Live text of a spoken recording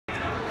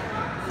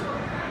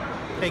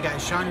Hey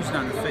guys, Sean who's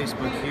on the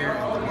Facebook here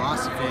at the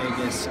Las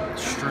Vegas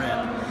Strip.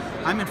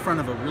 I'm in front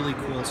of a really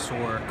cool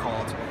store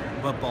called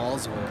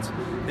Bedazzled.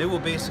 They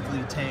will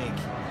basically take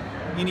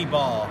any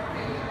ball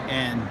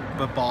and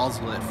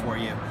bedazzle it for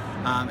you.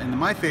 And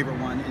my favorite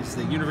one is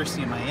the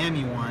University of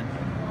Miami one.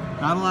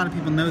 Not a lot of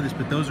people know this,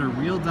 but those are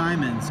real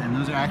diamonds, and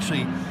those are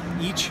actually,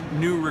 each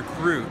new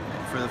recruit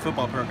for the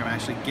football program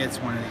actually gets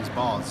one of these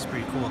balls. It's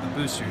pretty cool. The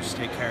boosters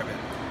take care of it.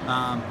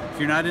 If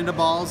you're not into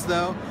balls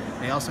though,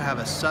 they also have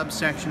a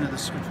subsection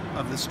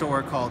of the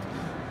store called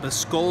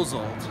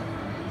Bedazzled.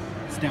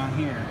 It's down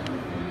here.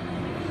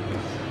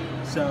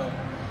 So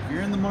if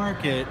you're in the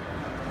market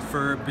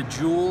for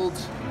bejeweled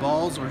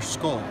balls or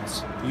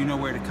skulls, you know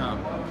where to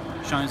come.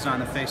 Sean's on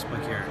the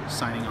Facebook here,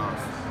 signing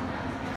off.